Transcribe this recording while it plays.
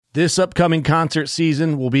This upcoming concert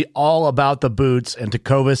season will be all about the boots, and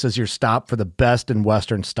Tecovas is your stop for the best in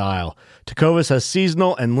Western style. Tecovas has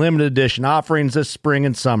seasonal and limited edition offerings this spring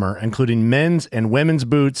and summer, including men's and women's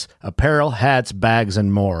boots, apparel, hats, bags,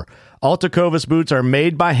 and more. All Tecovas boots are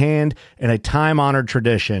made by hand in a time-honored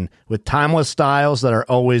tradition with timeless styles that are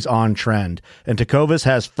always on trend. And Tecovas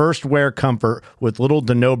has first wear comfort with little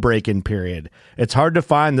to no break-in period. It's hard to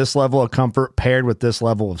find this level of comfort paired with this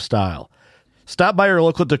level of style. Stop by your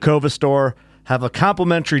local Tecovas store, have a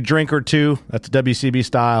complimentary drink or two, that's WCB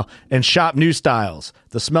style, and shop new styles.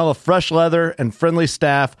 The smell of fresh leather and friendly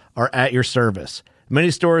staff are at your service. Many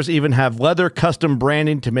stores even have leather custom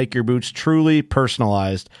branding to make your boots truly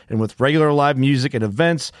personalized. And with regular live music and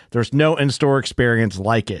events, there's no in-store experience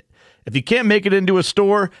like it. If you can't make it into a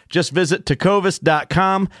store, just visit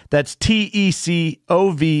tecovas.com. That's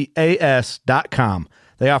TECOVAS.com.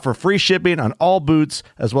 They offer free shipping on all boots,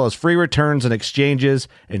 as well as free returns and exchanges,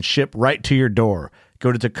 and ship right to your door.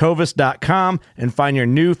 Go to tecovas.com and find your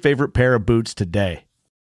new favorite pair of boots today.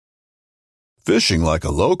 Fishing like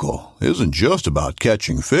a local isn't just about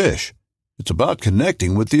catching fish. It's about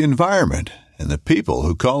connecting with the environment and the people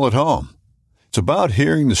who call it home. It's about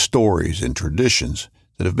hearing the stories and traditions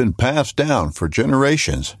that have been passed down for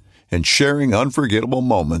generations and sharing unforgettable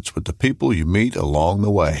moments with the people you meet along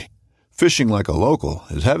the way. Fishing like a local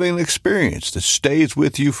is having an experience that stays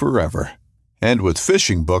with you forever. And with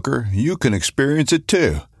Fishing Booker, you can experience it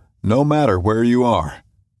too, no matter where you are.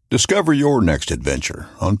 Discover your next adventure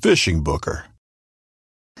on Fishing Booker.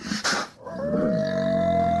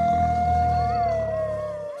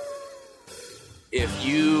 If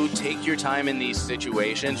you take your time in these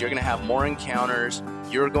situations, you're going to have more encounters.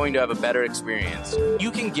 You're going to have a better experience.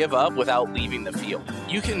 You can give up without leaving the field.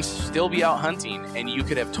 You can still be out hunting, and you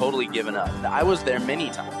could have totally given up. I was there many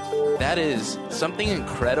times. That is something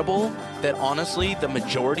incredible that, honestly, the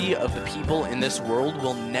majority of the people in this world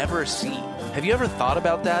will never see. Have you ever thought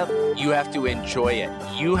about that? You have to enjoy it.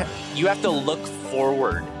 You have to look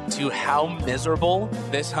forward to how miserable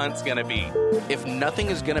this hunt's gonna be. If nothing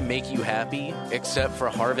is gonna make you happy except for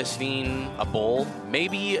harvesting a bull,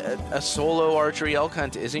 maybe a solo archery elk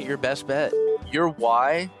hunt isn't your best bet. Your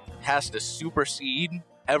why has to supersede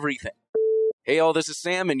everything. Hey all, this is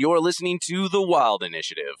Sam and you're listening to The Wild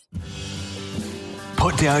Initiative.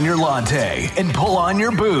 Put down your latte and pull on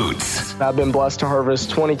your boots. I've been blessed to harvest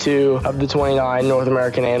 22 of the 29 North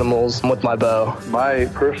American animals with my bow. My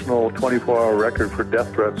personal 24-hour record for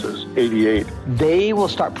death threats is 88. They will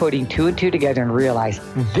start putting two and two together and realize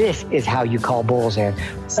this is how you call bulls in.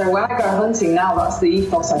 So when I go hunting now, that's the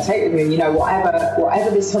ethos I take with me. You know, whatever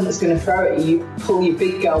this hunt's going to throw at you, you pull your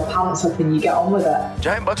big girl pants up and you get on with it.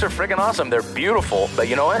 Giant bucks are friggin' awesome. They're beautiful. But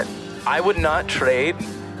you know what? I would not trade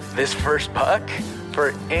this first buck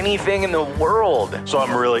for anything in the world. So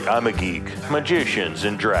I'm a geek. Magicians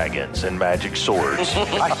and dragons and magic swords.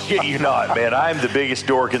 I shit you not, man. I'm the biggest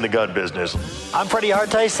dork in the gun business. I'm Freddie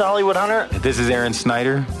Hartice, Hollywood Hunter. This is Aaron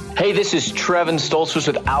Snyder. Hey, this is Trevin Stoltzfus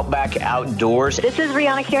with Outback Outdoors. This is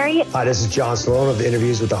Rihanna Carey. Hi, this is John Sloan of the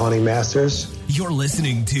Interviews with the Hunting Masters. You're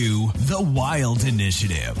listening to The Wild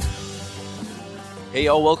Initiative. Hey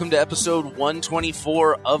y'all, welcome to episode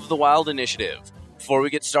 124 of The Wild Initiative. Before we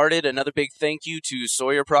get started, another big thank you to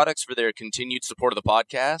Sawyer Products for their continued support of the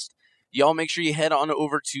podcast. Y'all make sure you head on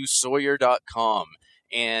over to Sawyer.com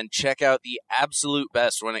and check out the absolute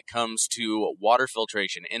best when it comes to water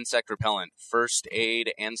filtration, insect repellent, first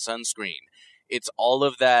aid, and sunscreen. It's all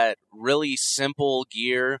of that really simple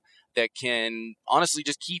gear that can honestly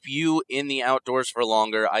just keep you in the outdoors for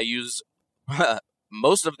longer. I use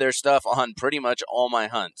most of their stuff on pretty much all my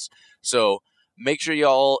hunts. So make sure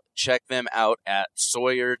y'all check them out at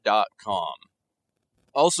Sawyer.com.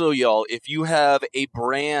 Also, y'all, if you have a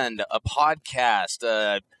brand, a podcast,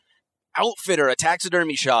 a outfitter, a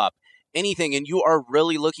taxidermy shop, anything, and you are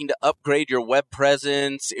really looking to upgrade your web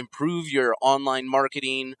presence, improve your online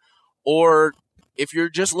marketing, or if you're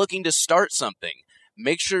just looking to start something,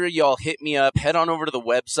 make sure y'all hit me up. Head on over to the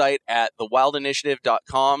website at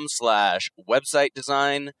thewildinitiative.com/website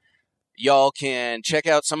design. Y'all can check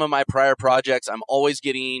out some of my prior projects. I'm always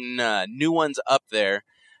getting new ones up there.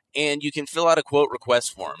 And you can fill out a quote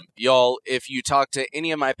request form. Y'all, if you talk to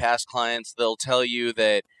any of my past clients, they'll tell you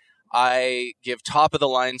that I give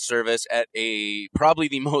top-of-the-line service at probably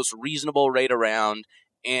the most reasonable rate around.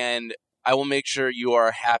 And I will make sure you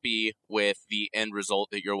are happy with the end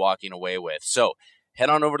result that you're walking away with. So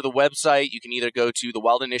head on over to the website. You can either go to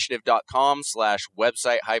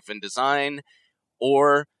thewildinitiative.com/website-design,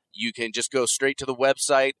 or you can just go straight to the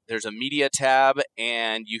website. There's a media tab,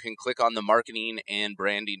 and you can click on the marketing and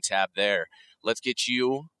branding tab there. Let's get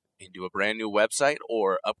you into a brand new website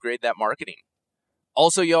or upgrade that marketing.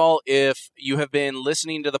 Also, y'all, if you have been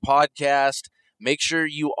listening to the podcast, make sure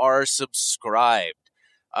you are subscribed.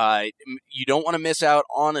 You don't want to miss out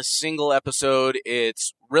on a single episode.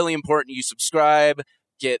 It's really important you subscribe,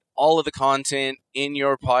 get all of the content in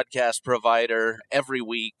your podcast provider every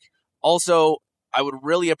week. Also, I would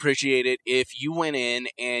really appreciate it if you went in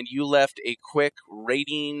and you left a quick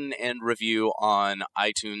rating and review on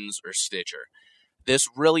iTunes or Stitcher. This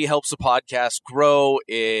really helps the podcast grow.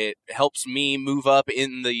 It helps me move up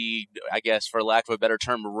in the, I guess, for lack of a better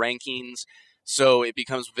term, rankings, so it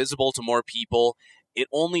becomes visible to more people. It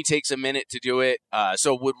only takes a minute to do it,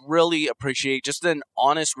 so would really appreciate just an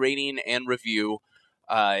honest rating and review.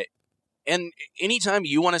 And anytime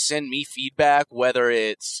you want to send me feedback, whether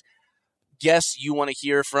it's guests you want to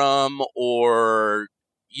hear from or,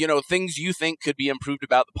 you know, things you think could be improved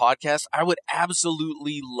about the podcast, I would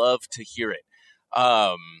absolutely love to hear it.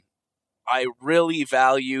 I really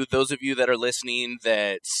value those of you that are listening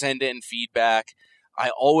that send in feedback. I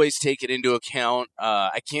always take it into account.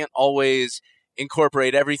 I can't always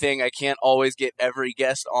incorporate everything. I can't always get every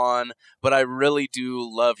guest on, but I really do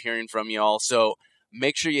love hearing from y'all. So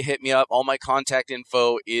make sure you hit me up. All my contact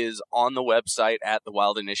info is on the website at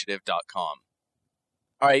thewildinitiative.com.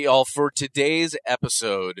 All right, y'all, for today's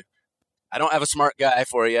episode, I don't have a smart guy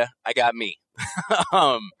for you. I got me.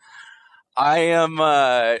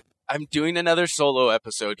 I'm doing another solo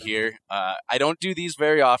episode here. I don't do these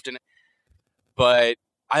very often, but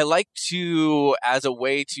I like to, as a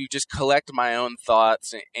way to just collect my own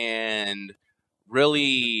thoughts and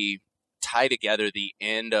really tie together the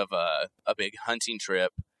end of a big hunting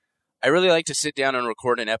trip, I really like to sit down and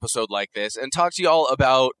record an episode like this and talk to you all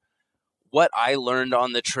about what I learned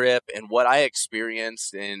on the trip and what I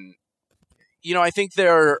experienced. And, you know, I think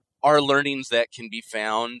there are learnings that can be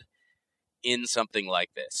found in something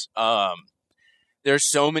like this. There's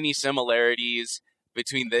so many similarities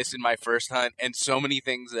between this and my first hunt and so many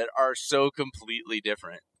things that are so completely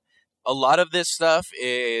different. A lot of this stuff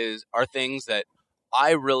are things that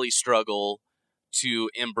I really struggle to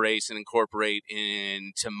embrace and incorporate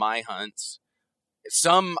into my hunts.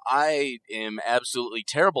 Some I am absolutely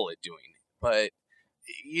terrible at doing, but,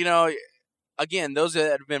 you know, again, those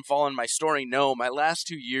that have been following my story know my last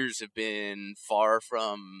 2 years have been far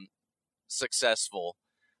from successful,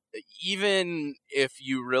 even if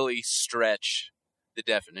you really stretch the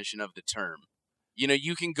definition of the term. You know,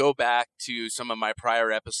 you can go back to some of my prior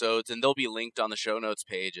episodes and they'll be linked on the show notes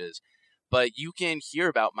pages, but you can hear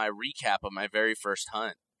about my recap of my very first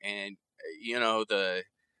hunt. And, you know, the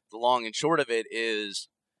long and short of it is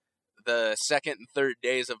the second and third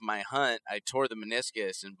days of my hunt, I tore the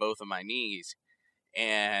meniscus in both of my knees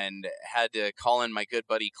and had to call in my good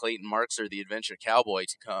buddy Clayton Markser, the adventure cowboy,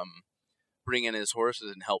 to come bring in his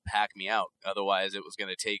horses and help pack me out. Otherwise, it was going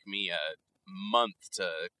to take me a month to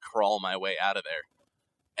crawl my way out of there.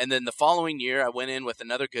 And then the following year, I went in with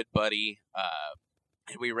another good buddy,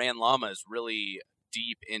 and we ran llamas really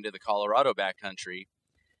deep into the Colorado backcountry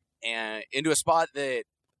and into a spot that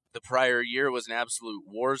the prior year was an absolute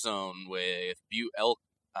war zone with elk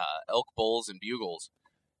bulls and bugles.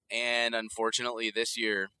 And unfortunately, this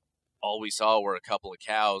year, all we saw were a couple of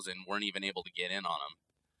cows and weren't even able to get in on them.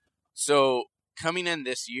 So coming in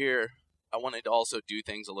this year, I wanted to also do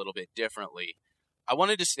things a little bit differently. I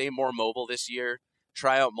wanted to stay more mobile this year,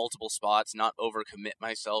 try out multiple spots, not overcommit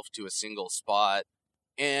myself to a single spot,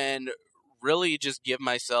 and really just give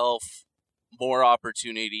myself more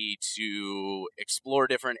opportunity to explore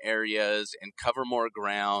different areas and cover more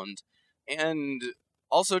ground, and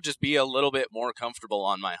also just be a little bit more comfortable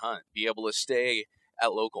on my hunt, be able to stay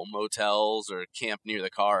at local motels or camp near the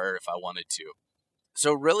car if I wanted to.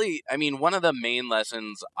 So really, I mean, one of the main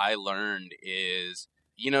lessons I learned is,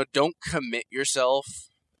 you know, don't commit yourself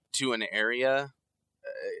to an area.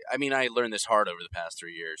 I mean, I learned this hard over the past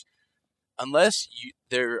 3 years. Unless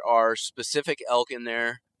there are specific elk in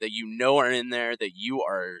there that you know are in there that you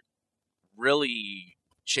are really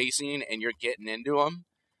chasing and you're getting into them,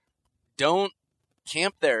 don't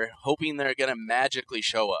camp there hoping they're going to magically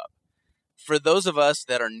show up. For those of us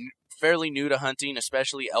that are fairly new to hunting,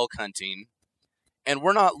 especially elk hunting, and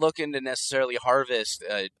we're not looking to necessarily harvest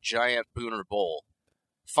a giant booner bull,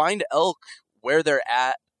 find elk where they're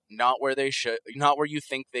at, not where you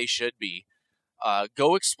think they should be.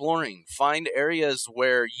 Go exploring. Find areas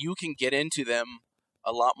where you can get into them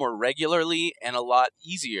a lot more regularly and a lot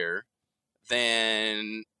easier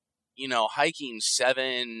than, you know, hiking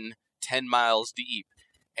 7-10 miles deep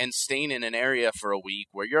and staying in an area for a week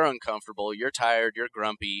where you're uncomfortable, you're tired, you're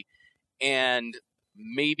grumpy, and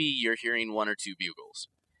maybe you're hearing one or two bugles.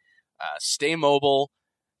 Stay mobile.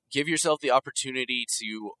 give yourself the opportunity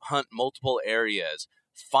to hunt multiple areas.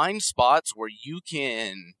 Find spots where you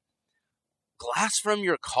can glass from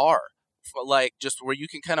your car, like just where you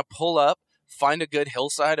can kind of pull up, find a good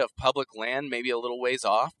hillside of public land, maybe a little ways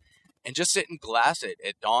off, and just sit and glass it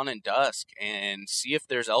at dawn and dusk and see if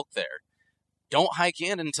there's elk there. Don't hike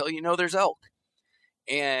in until you know there's elk.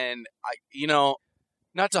 And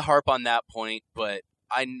not to harp on that point, but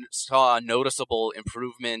I saw a noticeable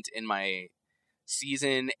improvement in my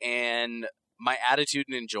season and my attitude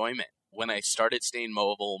and enjoyment when I started staying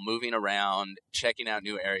mobile, moving around, checking out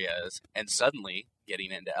new areas, and suddenly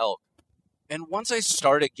getting into elk. And once I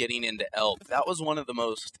started getting into elk, that was one of the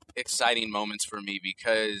most exciting moments for me,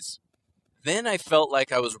 because then I felt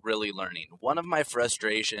like I was really learning. One of my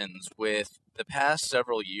frustrations with the past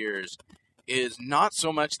several years is not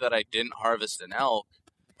so much that I didn't harvest an elk.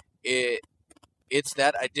 It's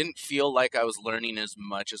that I didn't feel like I was learning as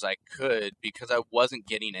much as I could because I wasn't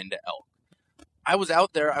getting into elk. I was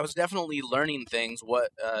out there. I was definitely learning things,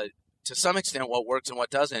 to some extent, what works and what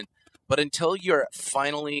doesn't. But until you're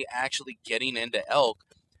finally actually getting into elk,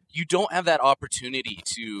 you don't have that opportunity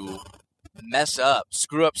to mess up,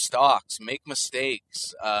 screw up stalks, make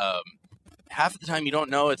mistakes. Half the time you don't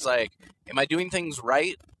know. It's like, am I doing things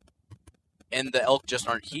right and the elk just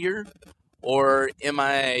aren't here? Or am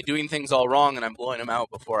I doing things all wrong and I'm blowing them out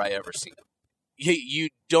before I ever see them? You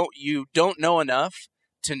don't know enough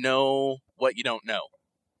to know what you don't know.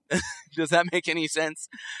 Does that make any sense?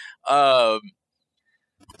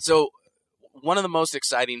 So one of the most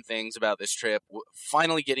exciting things about this trip,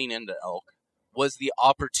 finally getting into elk, was the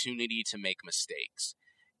opportunity to make mistakes.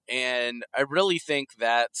 And I really think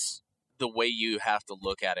that's the way you have to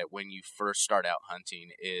look at it when you first start out hunting,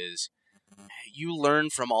 is you learn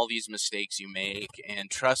from all these mistakes you make. And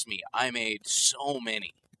trust me, I made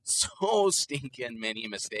so stinking many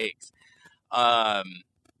mistakes.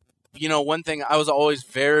 One thing, I was always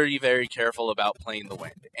very, very careful about playing the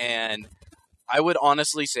wind. And I would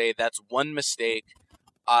honestly say that's one mistake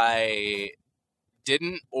I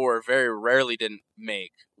didn't, or very rarely didn't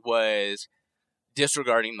make, was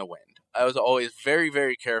disregarding the wind. I was always very,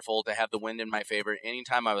 very careful to have the wind in my favor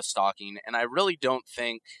anytime I was stalking. And I really don't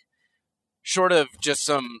think, short of just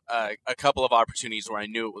a couple of opportunities where I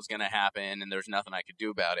knew it was going to happen and there's nothing I could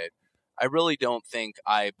do about it, I really don't think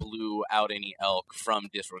I blew out any elk from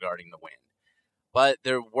disregarding the wind. But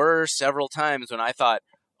there were several times when I thought,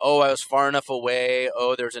 I was far enough away,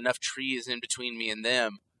 there's enough trees in between me and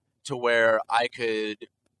them to where I could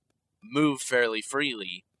move fairly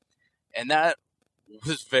freely. And that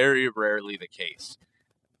was very rarely the case.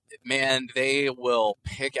 Man, they will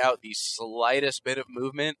pick out the slightest bit of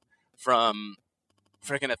movement from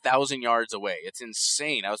freaking 1,000 yards away. It's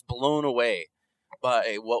insane. I was blown away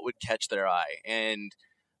by what would catch their eye. And,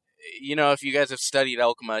 if you guys have studied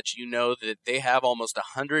elk much, you know that they have almost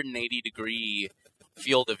 180-degree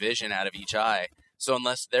field of vision out of each eye. So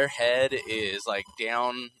unless their head is like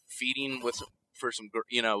down feeding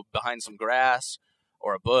behind some grass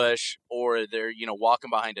or a bush, or they're, walking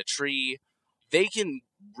behind a tree, they can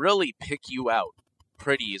really pick you out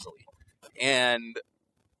pretty easily. And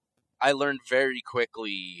I learned very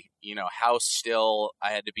quickly, how still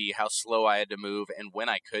I had to be, how slow I had to move, and when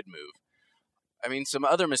I could move. I mean, some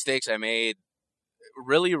other mistakes I made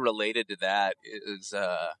really related to that is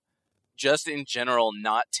just in general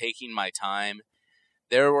not taking my time.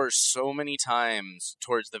 There were so many times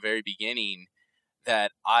towards the very beginning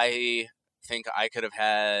that I think I could have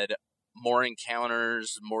had more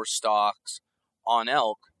encounters, more stalks on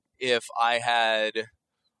elk if I had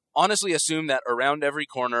honestly assumed that around every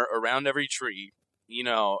corner, around every tree,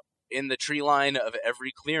 in the tree line of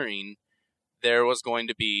every clearing, there was going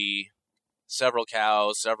to be several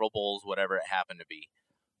cows, several bulls, whatever it happened to be.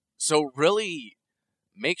 So really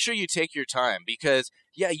make sure you take your time, because,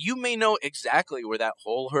 you may know exactly where that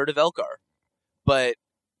whole herd of elk are, but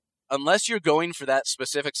unless you're going for that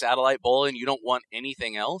specific satellite bull and you don't want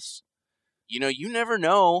anything else, you never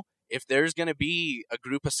know if there's going to be a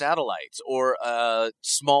group of satellites or a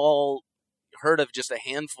small herd of just a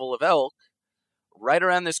handful of elk right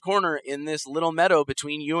around this corner in this little meadow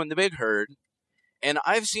between you and the big herd. And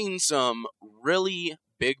I've seen some really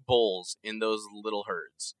big bulls in those little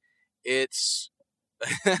herds.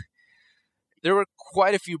 There were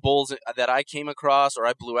quite a few bulls that I came across or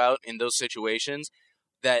I blew out in those situations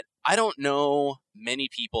that I don't know many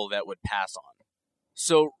people that would pass on.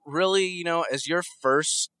 So really, as you're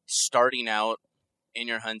first starting out in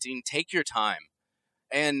your hunting, take your time.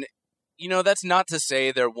 And, that's not to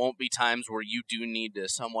say there won't be times where you do need to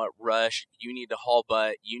somewhat rush, you need to haul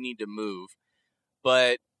butt, you need to move.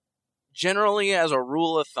 But generally, as a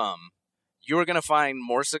rule of thumb, you're going to find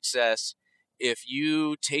more success if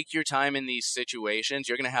you take your time in these situations.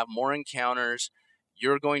 You're going to have more encounters.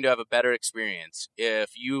 You're going to have a better experience.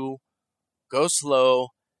 If you go slow,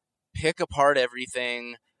 pick apart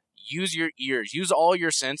everything, use your ears, use all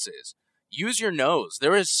your senses, use your nose.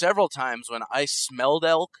 There is several times when I smelled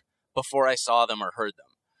elk before I saw them or heard them.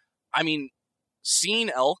 I mean, seeing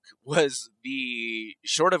elk was the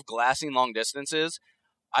short of glassing long distances.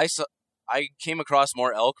 I came across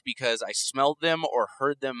more elk because I smelled them or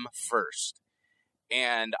heard them first.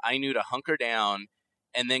 And I knew to hunker down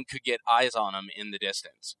and then could get eyes on them in the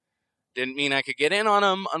distance. Didn't mean I could get in on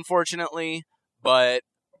them, unfortunately, but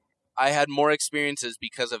I had more experiences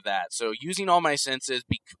because of that. So using all my senses,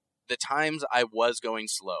 the times I was going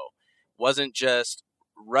slow, wasn't just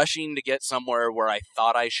rushing to get somewhere where I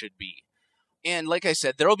thought I should be. And like I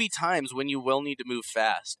said, there will be times when you will need to move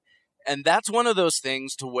fast. And that's one of those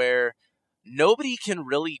things to where nobody can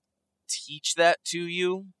really teach that to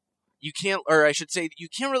you. You can't, or I should say, you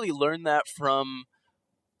can't really learn that from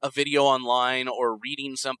a video online or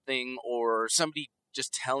reading something or somebody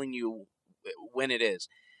just telling you when it is.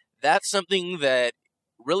 That's something that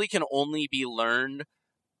really can only be learned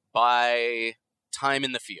by time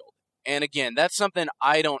in the field. And again, that's something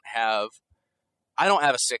I don't have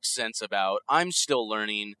a sixth sense about. I'm still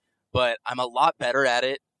learning, but I'm a lot better at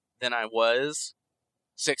it than I was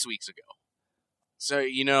 6 weeks ago. So,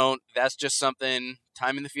 that's just something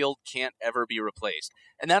time in the field can't ever be replaced.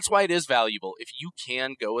 And that's why it is valuable. If you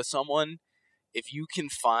can go with someone, if you can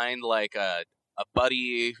find like a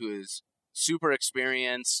buddy who is super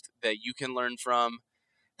experienced that you can learn from,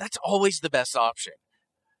 that's always the best option.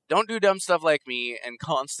 Don't do dumb stuff like me and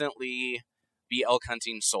constantly be elk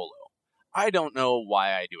hunting solo. I don't know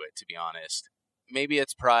why I do it, to be honest. Maybe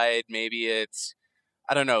it's pride, maybe it's,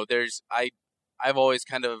 I don't know. I've always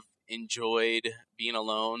kind of enjoyed being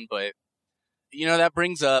alone, but that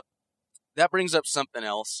brings up something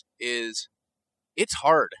else. Is it's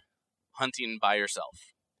hard hunting by yourself.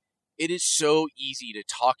 It is so easy to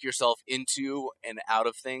talk yourself into and out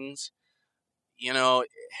of things. The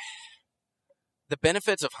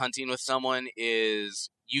benefits of hunting with someone is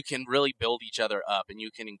you can really build each other up and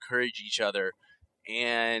you can encourage each other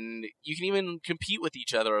and you can even compete with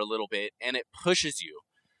each other a little bit, and it pushes you.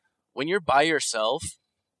 When you're by yourself,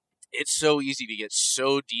 it's so easy to get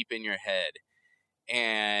so deep in your head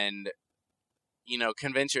and,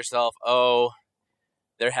 convince yourself, oh,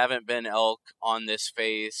 there haven't been elk on this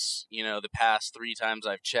face, the past 3 times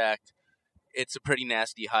I've checked. It's a pretty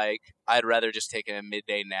nasty hike. I'd rather just take a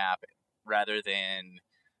midday nap rather than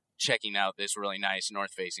checking out this really nice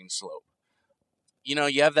north-facing slope.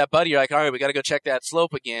 You have that buddy, you're like, all right, we got to go check that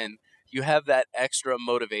slope again. You have that extra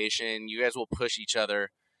motivation. You guys will push each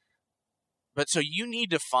other. But so you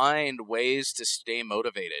need to find ways to stay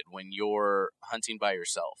motivated when you're hunting by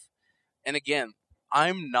yourself. And again,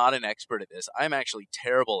 I'm not an expert at this. I'm actually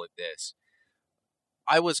terrible at this.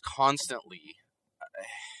 I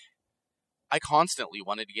constantly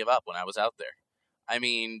wanted to give up when I was out there. I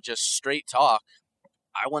mean, just straight talk,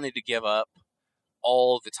 I wanted to give up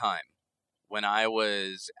all the time when I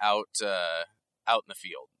was out in the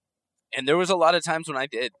field. And there was a lot of times when I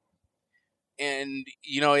did. And,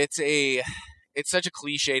 it's such a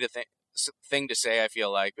cliche thing to say, I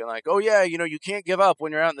feel like. Being like, oh, yeah, you can't give up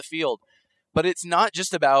when you're out in the field. But it's not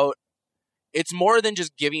just about, it's more than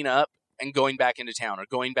just giving up and going back into town or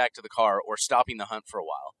going back to the car or stopping the hunt for a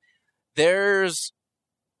while.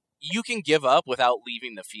 You can give up without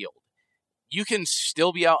leaving the field. You can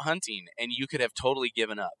still be out hunting and you could have totally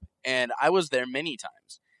given up. And I was there many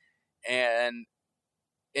times.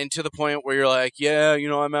 And to the point where you're like, yeah,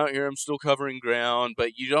 I'm out here, I'm still covering ground,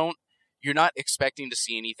 but you're not expecting to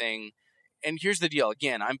see anything. And here's the deal.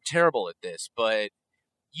 Again, I'm terrible at this, but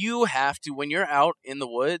you have to, when you're out in the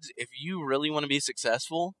woods, if you really want to be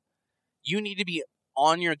successful, you need to be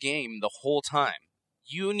on your game the whole time.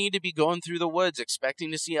 You need to be going through the woods expecting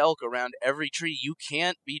to see elk around every tree. You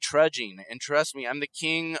can't be trudging. And trust me, I'm the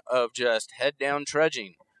king of just head down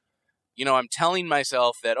trudging. I'm telling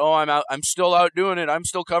myself that, oh, I'm still out doing it. I'm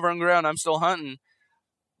still covering ground. I'm still hunting.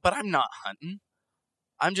 But I'm not hunting.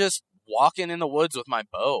 I'm just walking in the woods with my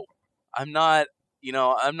bow. I'm not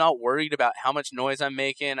worried about how much noise I'm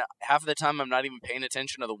making. Half of the time, I'm not even paying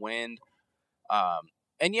attention to the wind.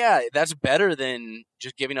 And yeah, that's better than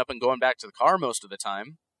just giving up and going back to the car most of the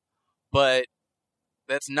time. But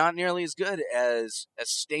that's not nearly as good as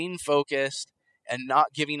staying focused and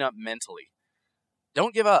not giving up mentally.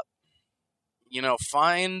 Don't give up.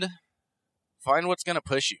 Find what's going to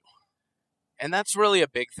push you. And that's really a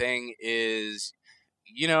big thing is,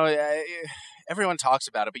 everyone talks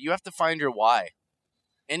about it, but you have to find your why.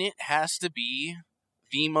 and it has to be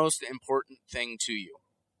the most important thing to you.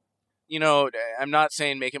 You know, I'm not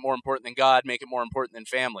saying make it more important than God, make it more important than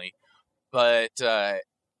family, but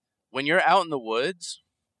when you're out in the woods,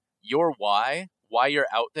 your why you're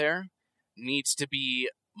out there, needs to be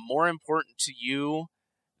more important to you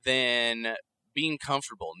than being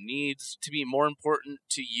comfortable, needs to be more important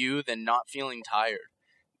to you than not feeling tired.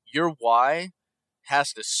 Your why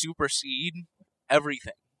has to supersede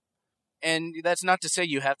everything. And that's not to say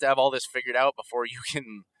you have to have all this figured out before you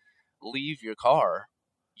can leave your car.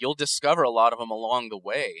 You'll discover a lot of them along the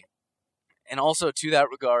way. And also, to that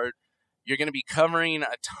regard, you're going to be covering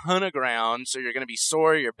a ton of ground, so you're going to be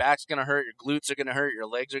sore, your back's going to hurt, your glutes are going to hurt, your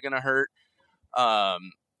legs are going to hurt.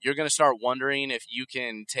 You're going to start wondering if you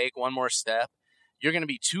can take one more step. You're going to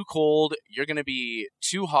be too cold. You're going to be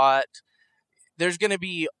too hot. There's going to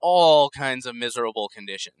be all kinds of miserable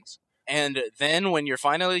conditions. And then when you're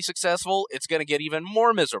finally successful, it's going to get even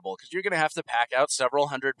more miserable because you're going to have to pack out several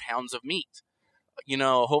 100 pounds of meat. You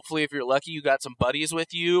know, hopefully if you're lucky, you got some buddies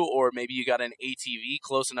with you, or maybe you got an ATV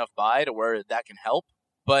close enough by to where that can help.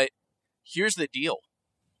 But here's the deal.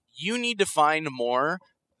 You need to find more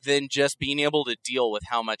than just being able to deal with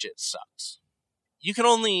how much it sucks. You can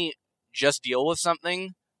only just deal with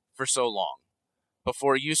something for so long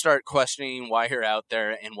before you start questioning why you're out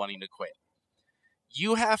there and wanting to quit.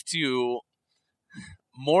 You have to,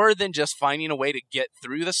 more than just finding a way to get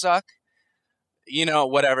through the suck, you know,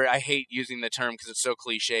 whatever. I hate using the term because it's so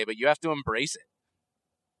cliche, but you have to embrace it.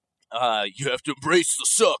 You have to embrace the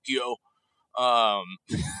suck, yo.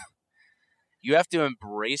 You have to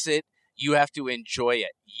embrace it. You have to enjoy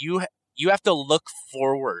it. You have to look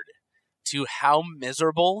forward to how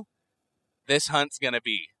miserable this hunt's going to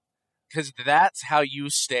be, because that's how you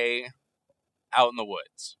stay out in the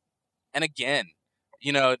woods. And again,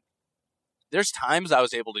 you know, there's times I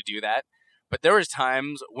was able to do that, but there was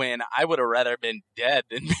times when I would have rather been dead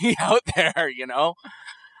than be out there, you know?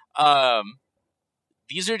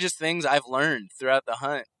 These are just things I've learned throughout the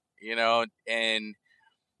hunt, you know, and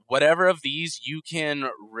whatever of these you can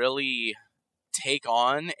really take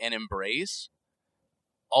on and embrace,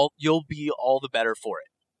 you'll be all the better for it.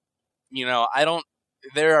 You know,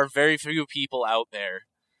 there are very few people out there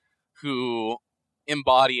who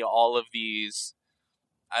embody all of these,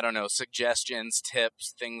 I don't know, suggestions,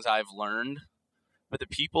 tips, things I've learned. But the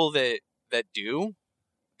people that do,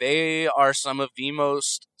 they are some of the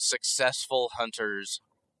most successful hunters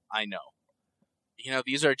I know. You know,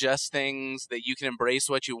 these are just things that you can embrace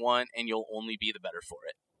what you want and you'll only be the better for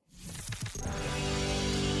it.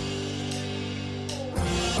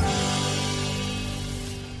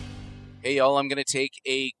 Hey, y'all, I'm going to take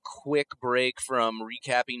a quick break from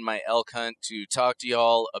recapping my elk hunt to talk to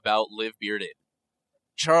y'all about Live Bearded.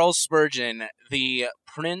 Charles Spurgeon, the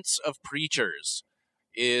Prince of Preachers,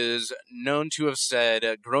 is known to have said,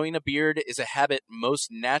 growing a beard is a habit most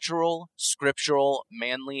natural, scriptural,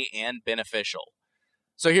 manly, and beneficial.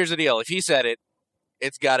 So here's the deal. If he said it,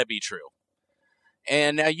 it's got to be true.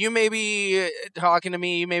 And now you may be talking to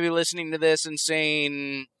me, you may be listening to this and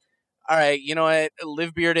saying, all right, you know what?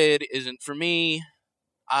 Live Bearded isn't for me.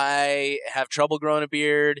 I have trouble growing a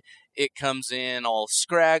beard. It comes in all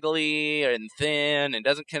scraggly and thin and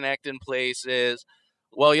doesn't connect in places.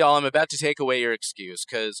 Well, y'all, I'm about to take away your excuse,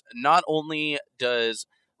 because not only does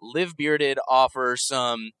Live Bearded offer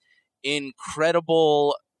some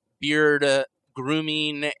incredible beard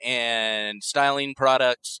grooming and styling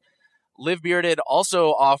products, Live Bearded also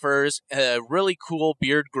offers a really cool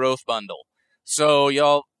beard growth bundle. So,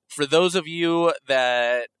 y'all, for those of you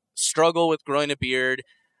that struggle with growing a beard,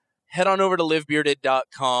 head on over to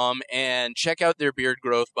livebearded.com and check out their beard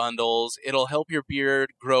growth bundles. It'll help your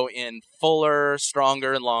beard grow in fuller,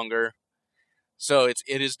 stronger, and longer. So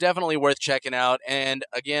it is definitely worth checking out. And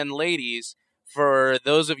again, ladies, for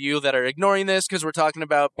those of you that are ignoring this because we're talking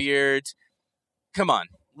about beards, come on,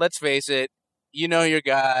 let's face it. You know your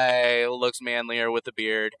guy looks manlier with a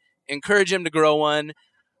beard. Encourage him to grow one.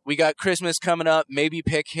 We got Christmas coming up. Maybe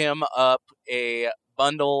pick him up a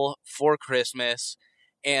bundle for Christmas.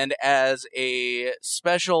 And as a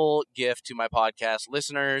special gift to my podcast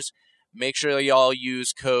listeners, make sure y'all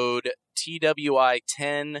use code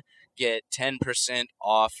TWI10, get 10%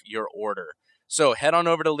 off your order. So head on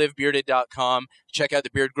over to livebearded.com, check out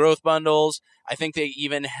the beard growth bundles. I think they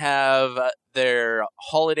even have their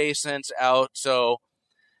holiday scents out, so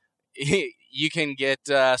you can get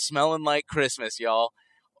smelling like Christmas, y'all.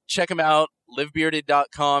 Check them out,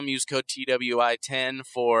 livebearded.com, use code TWI10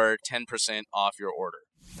 for 10% off your order.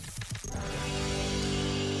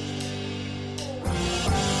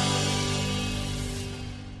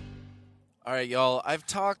 All right, y'all, I've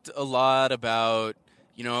talked a lot about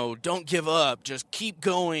don't give up, just keep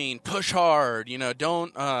going, push hard,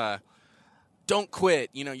 don't quit,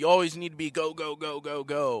 you always need to be go, go, go, go,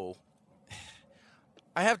 go.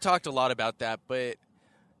 I have talked a lot about that, but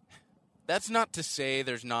that's not to say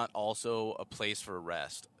there's not also a place for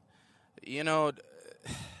rest.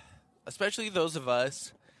 Especially those of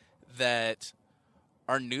us that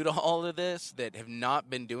are new to all of this, that have not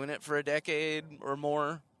been doing it for a decade or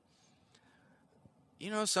more.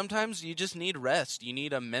 Sometimes you just need rest. You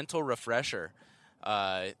need a mental refresher.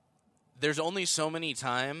 There's only so many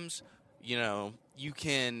times, you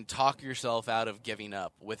can talk yourself out of giving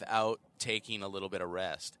up without taking a little bit of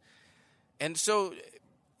rest. And so,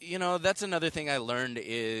 that's another thing I learned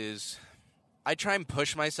is I try and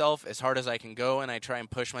push myself as hard as I can go, and I try and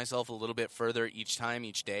push myself a little bit further each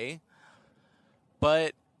day.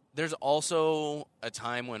 But there's also a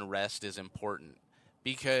time when rest is important.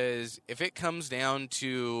 Because if it comes down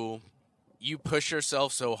to you push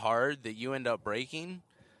yourself so hard that you end up breaking,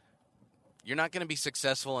 you're not going to be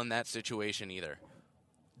successful in that situation either.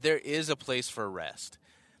 There is a place for rest.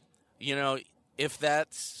 If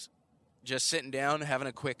that's just sitting down, having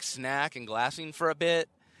a quick snack and glassing for a bit,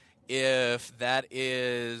 if that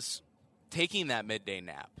is taking that midday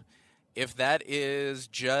nap, if that is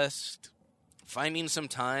just finding some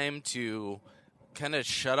time to kind of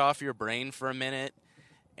shut off your brain for a minute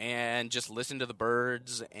and just listen to the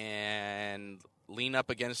birds and lean up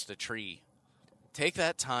against a tree. Take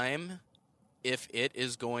that time if it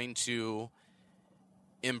is going to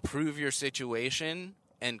improve your situation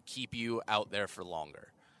and keep you out there for longer.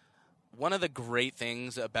 One of the great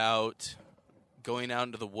things about going out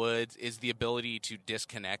into the woods is the ability to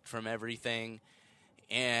disconnect from everything.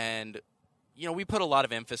 And, we put a lot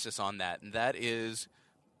of emphasis on that, and that is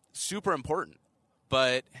super important.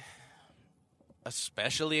 But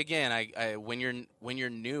especially again, when you're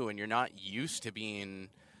new and you're not used to being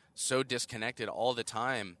so disconnected all the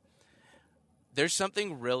time, there's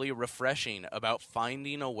something really refreshing about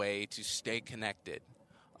finding a way to stay connected.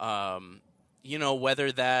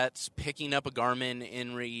 Whether that's picking up a Garmin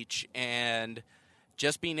inReach and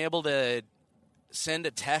just being able to send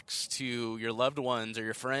a text to your loved ones or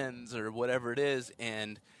your friends or whatever it is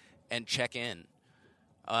and check in.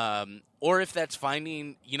 Or if that's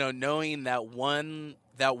finding, knowing that one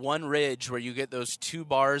ridge where you get those 2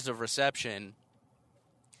 bars of reception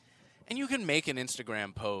and you can make an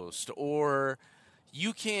Instagram post or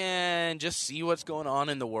you can just see what's going on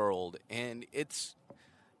in the world. And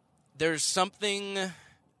there's something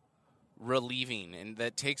relieving and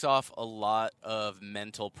that takes off a lot of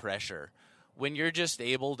mental pressure when you're just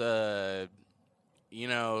able to,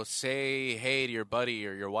 say hey to your buddy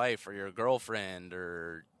or your wife or your girlfriend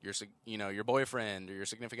or your boyfriend or your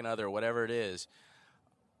significant other, whatever it is.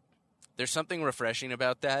 There's something refreshing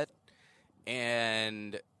about that,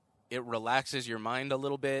 and it relaxes your mind a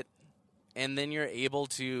little bit, and then you're able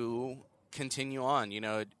to continue on,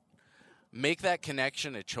 make that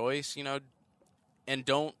connection a choice, and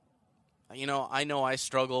don't, I know I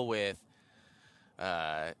struggle with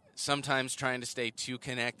sometimes trying to stay too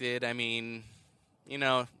connected. I mean,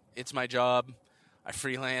 it's my job. I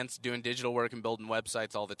freelance doing digital work and building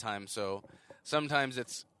websites all the time. So sometimes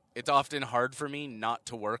it's often hard for me not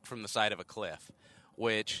to work from the side of a cliff,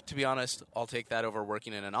 which, to be honest, I'll take that over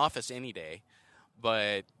working in an office any day.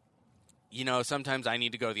 But, sometimes I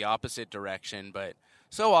need to go the opposite direction. But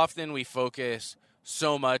so often we focus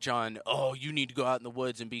so much on, you need to go out in the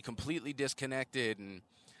woods and be completely disconnected. And,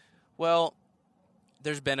 well,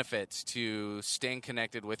 there's benefits to staying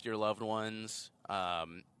connected with your loved ones.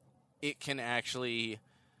 It can actually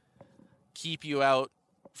keep you out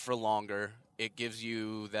for longer. It gives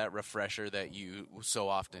you that refresher that you so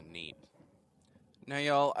often need. Now,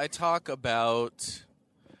 y'all, I talk about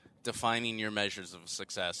defining your measures of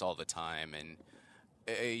success all the time. And,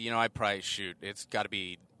 I probably it's got to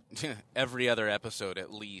be every other episode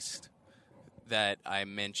at least that I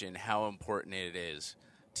mention how important it is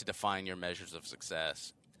to define your measures of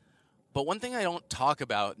success. But one thing I don't talk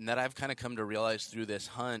about, and that I've kind of come to realize through this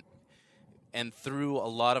hunt and through a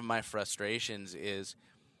lot of my frustrations, is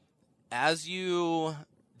as you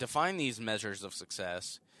define these measures of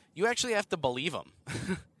success, you actually have to believe them.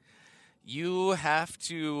 You have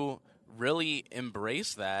to really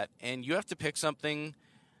embrace that, and you have to pick something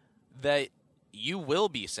that you will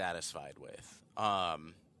be satisfied with.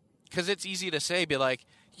 Because it's easy to say, be like,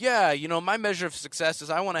 yeah, my measure of success is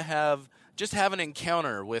I want to have an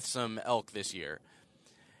encounter with some elk this year.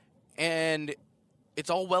 And it's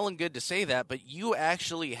all well and good to say that, but you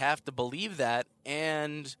actually have to believe that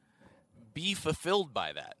and be fulfilled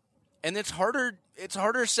by that. And it's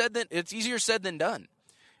easier said than done.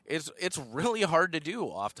 it's really hard to do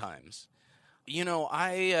oftentimes. You know,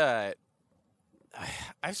 I've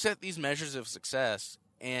set these measures of success,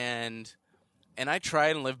 and I try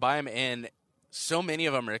and live by them, and so many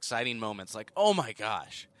of them are exciting moments. Like, oh my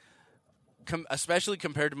gosh, especially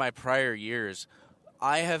compared to my prior years,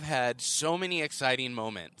 I have had so many exciting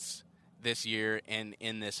moments this year and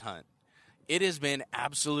in this hunt. It has been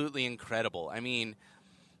absolutely incredible. I mean,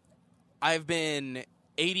 I've been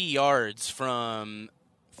 80 yards from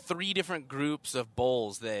 3 different groups of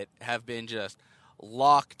bulls that have been just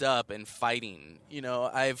locked up and fighting. You know,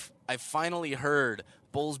 I've finally heard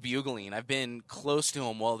bulls bugling. I've been close to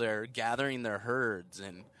them while they're gathering their herds,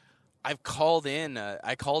 and I called in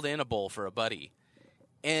a bull for a buddy,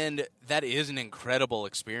 and that is an incredible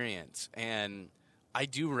experience, and I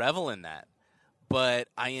do revel in that. But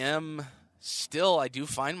I do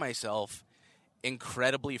find myself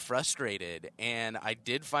incredibly frustrated, and I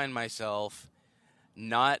did find myself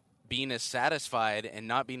not being as satisfied and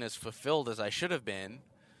not being as fulfilled as I should have been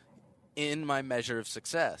in my measure of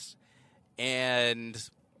success. And,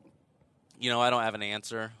 you know, I don't have an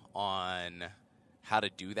answer on how to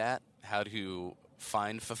do that, how to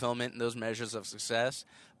find fulfillment in those measures of success,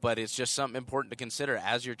 but it's just something important to consider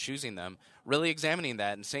as you're choosing them, really examining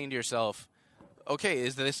that and saying to yourself, okay,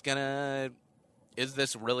 is this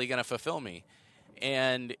really gonna fulfill me?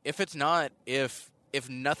 And if it's not, if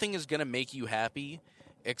nothing is gonna make you happy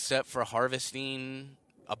except for harvesting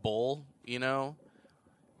a bull, you know,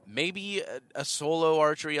 maybe a solo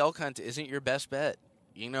archery elk hunt isn't your best bet.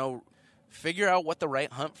 You know, figure out what the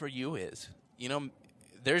right hunt for you is. You know,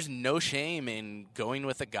 there's no shame in going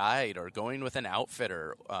with a guide or going with an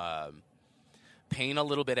outfitter, paying a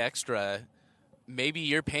little bit extra. Maybe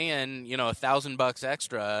you're paying, you know, $1,000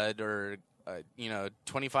 extra or, you know,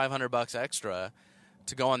 $2,500 extra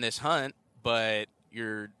to go on this hunt, but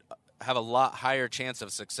you're have a lot higher chance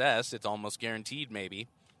of success. It's almost guaranteed, maybe.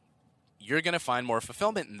 You're going to find more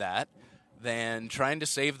fulfillment in that than trying to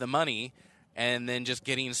save the money and then just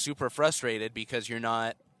getting super frustrated because you're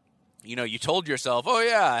not, you know, you told yourself, oh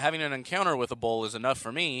yeah, having an encounter with a bull is enough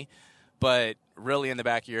for me, but really in the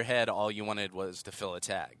back of your head, all you wanted was to fill a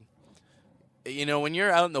tag. You know, when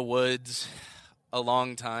you're out in the woods a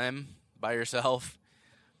long time by yourself,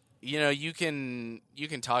 you know, you can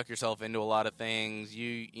talk yourself into a lot of things.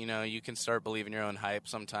 You know, you can start believing your own hype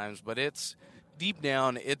sometimes, but it's deep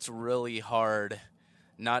down, it's really hard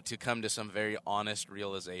not to come to some very honest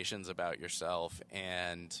realizations about yourself.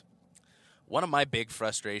 And one of my big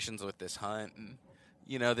frustrations with this hunt, and,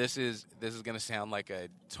 you know, this is going to sound like a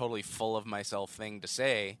totally full of myself thing to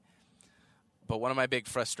say, but one of my big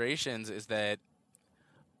frustrations is that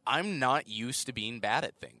I'm not used to being bad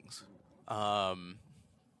at things.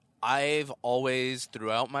 I've always,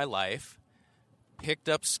 throughout my life, picked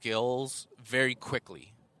up skills very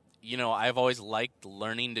quickly. You know, I've always liked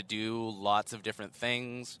learning to do lots of different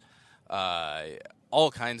things,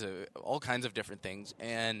 all kinds of different things.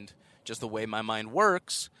 And just the way my mind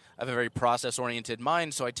works, I have a very process-oriented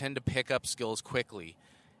mind, so I tend to pick up skills quickly.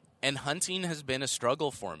 And hunting has been a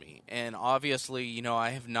struggle for me. And obviously, you know,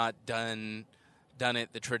 I have not done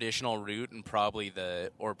it the traditional route and probably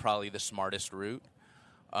the smartest route.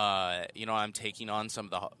 You know, I'm taking on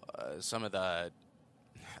some of the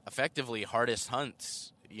effectively hardest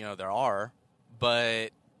hunts, you know, there are,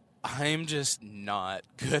 but I'm just not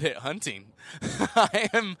good at hunting.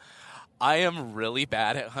 I am really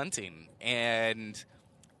bad at hunting. And,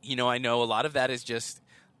 you know, I know a lot of that is just,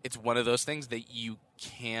 it's one of those things that you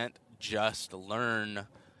can't just learn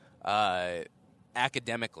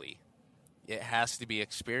academically. It has to be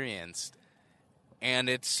experienced. And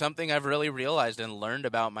it's something I've really realized and learned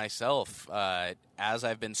about myself as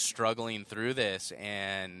I've been struggling through this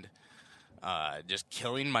and just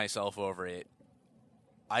killing myself over it.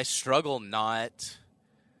 I struggle not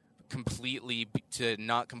completely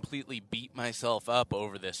beat myself up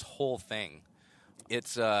over this whole thing.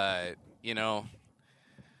 It's, you know,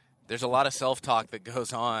 there's a lot of self-talk that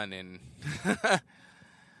goes on, and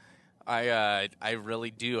I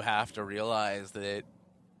really do have to realize that,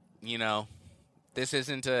 you know, this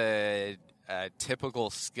isn't a typical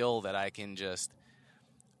skill that I can just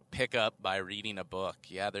pick up by reading a book.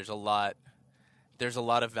 Yeah, there's a lot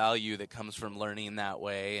of value that comes from learning that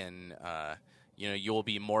way, and you know, you'll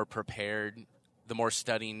be more prepared. The more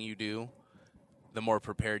studying you do, the more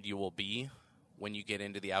prepared you will be when you get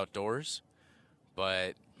into the outdoors.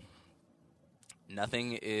 But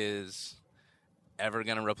nothing is ever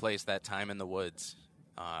going to replace that time in the woods.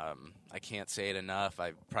 I can't say it enough.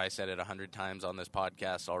 I've probably said it 100 times on this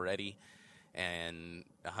podcast already, and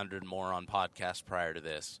 100 more on podcasts prior to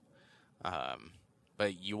this. But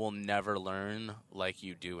but you will never learn like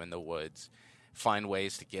you do in the woods. Find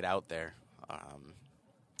ways to get out there.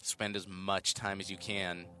 Spend as much time as you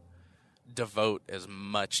can. Devote as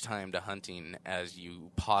much time to hunting as you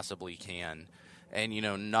possibly can. And,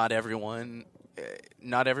 not everyone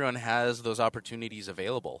has those opportunities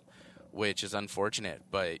available, which is unfortunate,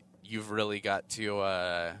 but you've really got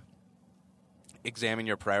to examine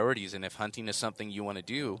your priorities. And if hunting is something you want to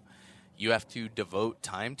do, you have to devote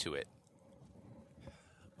time to it.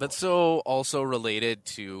 But so also related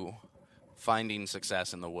to finding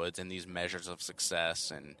success in the woods and these measures of success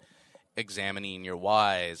and examining your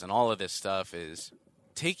whys and all of this stuff is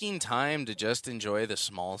taking time to just enjoy the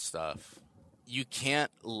small stuff. You can't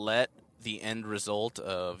let the end result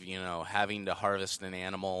of, having to harvest an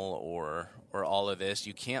animal or all of this,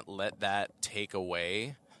 you can't let that take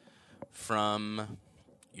away from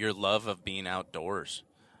your love of being outdoors.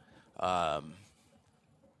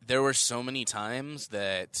 There were so many times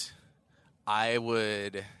that I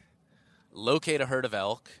would locate a herd of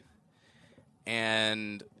elk,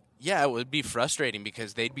 and it would be frustrating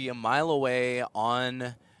because they'd be a mile away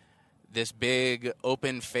on this big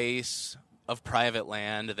open face of private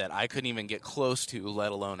land that I couldn't even get close to,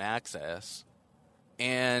 let alone access.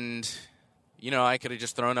 And, I could have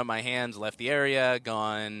just thrown up my hands, left the area,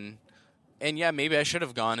 gone. And maybe I should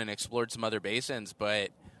have gone and explored some other basins, but,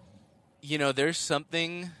 there's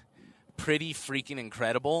something pretty freaking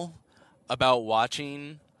incredible about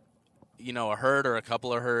watching, a herd or a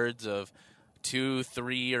couple of herds of 2,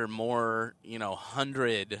 3, or more,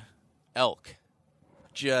 100 elk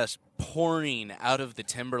just pouring out of the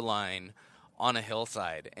timberline on a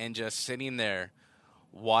hillside and just sitting there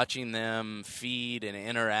watching them feed and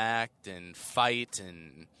interact and fight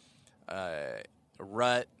and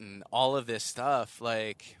rut and all of this stuff.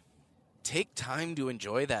 Like, take time to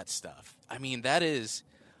enjoy that stuff. I mean, that is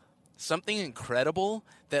something incredible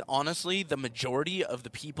that honestly the majority of the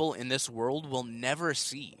people in this world will never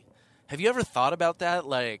see. Have you ever thought about that?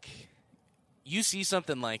 Like, you see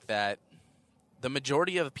something like that, the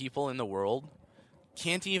majority of people in the world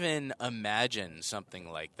can't even imagine something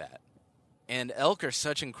like that. And elk are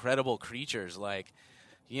such incredible creatures. Like,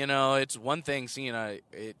 it's one thing seeing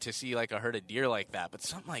to see like a herd of deer like that, but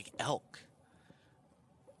something like elk,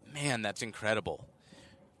 man, that's incredible.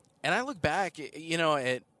 And I look back,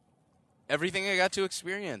 at everything I got to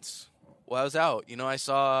experience while I was out. I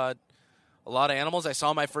saw a lot of animals. I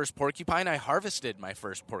saw my first porcupine. I harvested my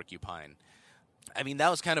first porcupine. I mean, that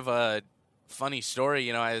was kind of a funny story.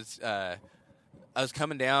 I was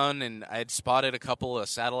coming down and I had spotted a couple of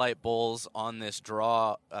satellite bulls on this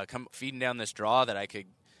draw, feeding down this draw that I could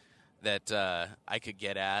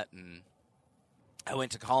get at, and I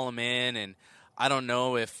went to call them in, and I don't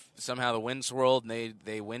know if somehow the wind swirled and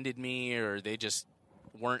they winded me, or they just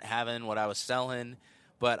weren't having what I was selling,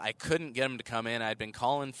 but I couldn't get them to come in. I'd been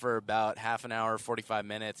calling for about half an hour, 45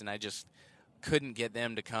 minutes, and I just couldn't get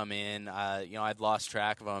them to come in. I'd lost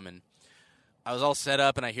track of them, and I was all set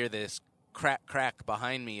up, and I hear this crack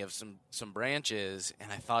behind me of some branches,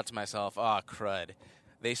 and I thought to myself, oh, crud.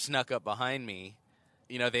 They snuck up behind me.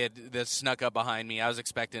 They snuck up behind me. I was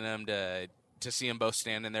expecting them to see them both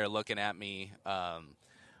standing there looking at me,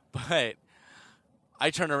 but I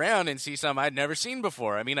turn around and see something I'd never seen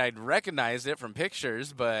before. I mean, I'd recognized it from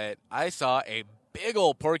pictures, but I saw a big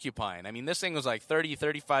old porcupine. I mean, this thing was like 30,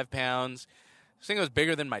 35 pounds. This thing was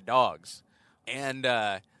bigger than my dogs. And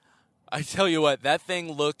I tell you what, that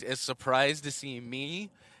thing looked as surprised to see me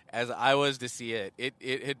as I was to see it.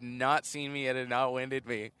 It had not seen me. It had not winded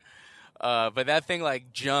me. But that thing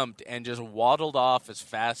like jumped and just waddled off as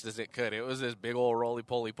fast as it could. It was this big old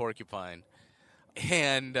roly-poly porcupine.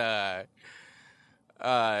 And it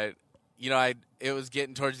was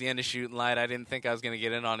getting towards the end of shooting light. I didn't think I was going to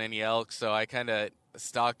get in on any elk, so I kind of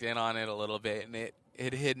stalked in on it a little bit, and it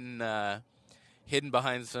had hidden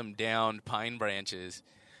behind some downed pine branches.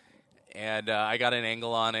 And I got an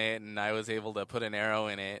angle on it, and I was able to put an arrow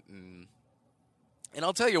in it. And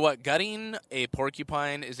I'll tell you what, gutting a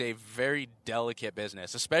porcupine is a very delicate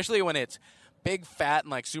business, especially when it's big, fat,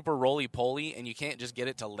 and like super roly-poly, and you can't just get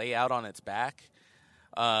it to lay out on its back.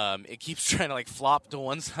 It keeps trying to like flop to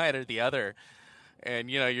one side or the other,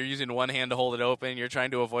 and you're using one hand to hold it open. You're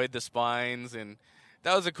trying to avoid the spines, and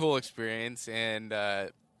that was a cool experience. And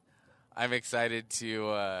I'm excited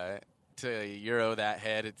to Euro that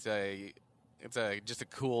head. It's just a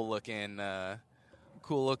cool looking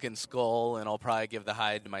skull, and I'll probably give the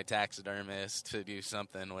hide to my taxidermist to do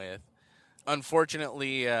something with.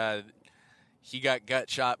 Unfortunately, he got gut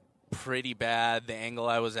shot pretty bad. The angle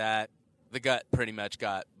I was at, the gut pretty much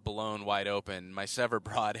got blown wide open. My severed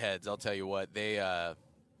broadheads, I'll tell you what, they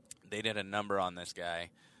they did a number on this guy.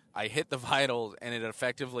 I hit the vitals, and it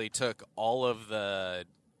effectively took all of the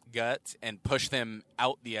guts and pushed them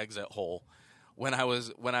out the exit hole. When I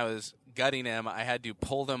was gutting him, I had to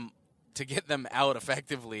pull them to get them out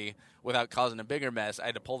effectively without causing a bigger mess. I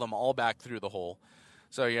had to pull them all back through the hole.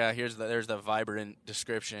 So yeah, there's the vibrant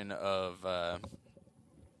description of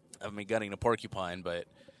me gutting a porcupine. But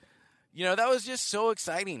that was just so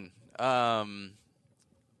exciting. Seeing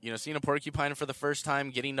a porcupine for the first time,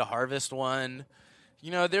 getting to harvest one.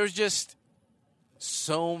 There's just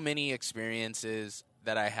so many experiences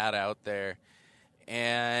that I had out there.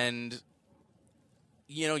 And,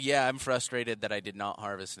 I'm frustrated that I did not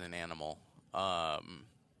harvest an animal.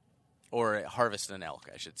 Or harvest an elk,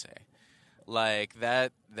 I should say. Like,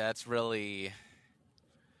 that's really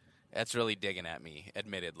digging at me,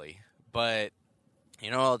 admittedly. But,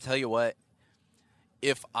 I'll tell you what.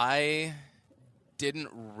 If I didn't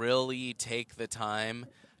really take the time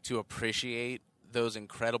to appreciate those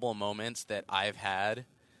incredible moments that I've had,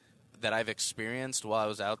 that I've experienced while I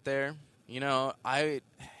was out there,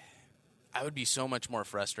 I would be so much more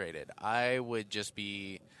frustrated. I would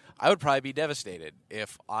probably be devastated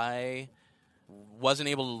if I wasn't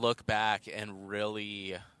able to look back and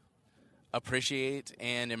really appreciate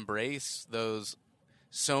and embrace those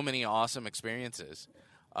so many awesome experiences.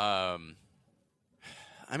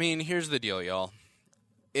 Here's the deal, y'all.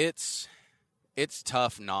 It's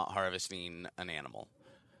tough not harvesting an animal.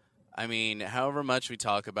 However much we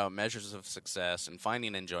talk about measures of success and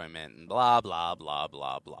finding enjoyment and blah, blah, blah,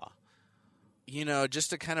 blah, blah.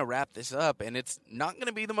 Just to kind of wrap this up, and it's not going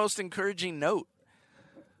to be the most encouraging note,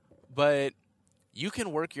 but you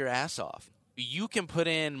can work your ass off. You can put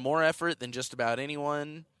in more effort than just about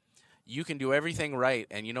anyone. You can do everything right,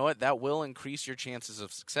 and you know what? That will increase your chances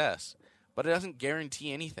of success, but it doesn't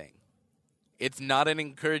guarantee anything. It's not an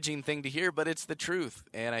encouraging thing to hear, but it's the truth,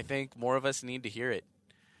 and I think more of us need to hear it.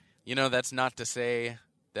 That's not to say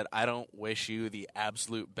that I don't wish you the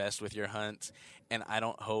absolute best with your hunts, and I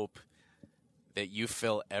don't hope that you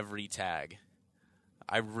fill every tag.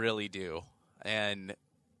 I really do. And,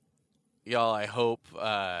 y'all, I hope,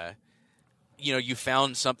 you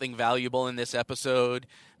found something valuable in this episode.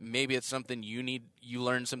 Maybe it's something you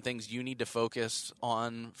learned some things you need to focus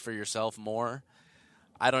on for yourself more.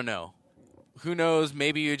 I don't know. Who knows?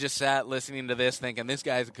 Maybe you just sat listening to this thinking, this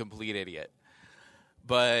guy's a complete idiot.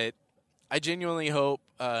 But I genuinely hope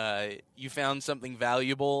you found something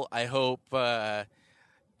valuable. I hope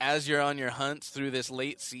as you're on your hunts through this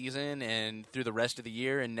late season and through the rest of the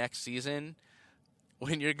year and next season,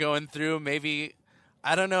 when you're going through, maybe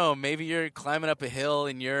you're climbing up a hill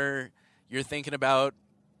and you're thinking about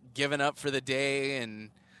giving up for the day, and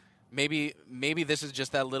maybe this is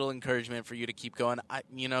just that little encouragement for you to keep going.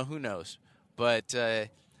 Who knows? But I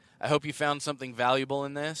hope you found something valuable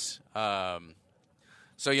in this.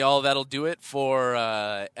 So, y'all, that'll do it for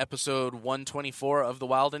episode 124 of the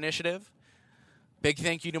Wild Initiative. Big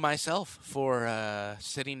thank you to myself for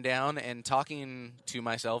sitting down and talking to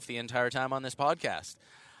myself the entire time on this podcast.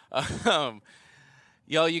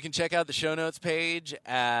 Y'all, you can check out the show notes page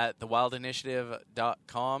at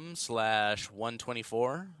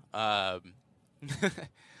thewildinitiative.com/124.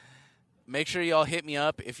 Make sure y'all hit me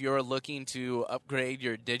up if you're looking to upgrade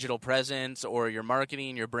your digital presence or your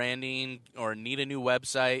marketing, your branding, or need a new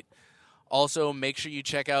website. Also, make sure you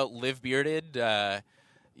check out Live Bearded.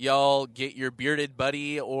 Y'all get your bearded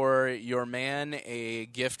buddy or your man a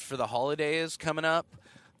gift for the holidays coming up.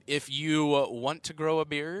 If you want to grow a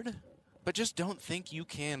beard, but just don't think you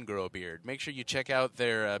can grow a beard, make sure you check out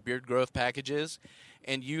their beard growth packages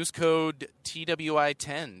and use code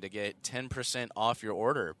TWI10 to get 10% off your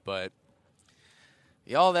order. But,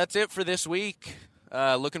 y'all, that's it for this week.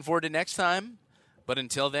 Looking forward to next time. But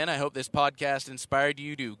until then, I hope this podcast inspired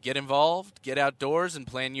you to get involved, get outdoors, and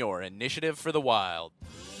plan your initiative for the wild.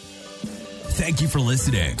 Thank you for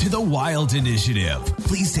listening to The Wild Initiative.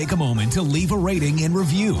 Please take a moment to leave a rating and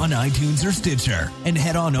review on iTunes or Stitcher. And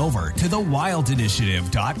head on over to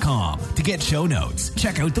thewildinitiative.com to get show notes,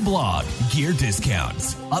 check out the blog, gear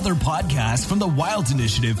discounts, other podcasts from the Wild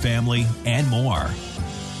Initiative family, and more.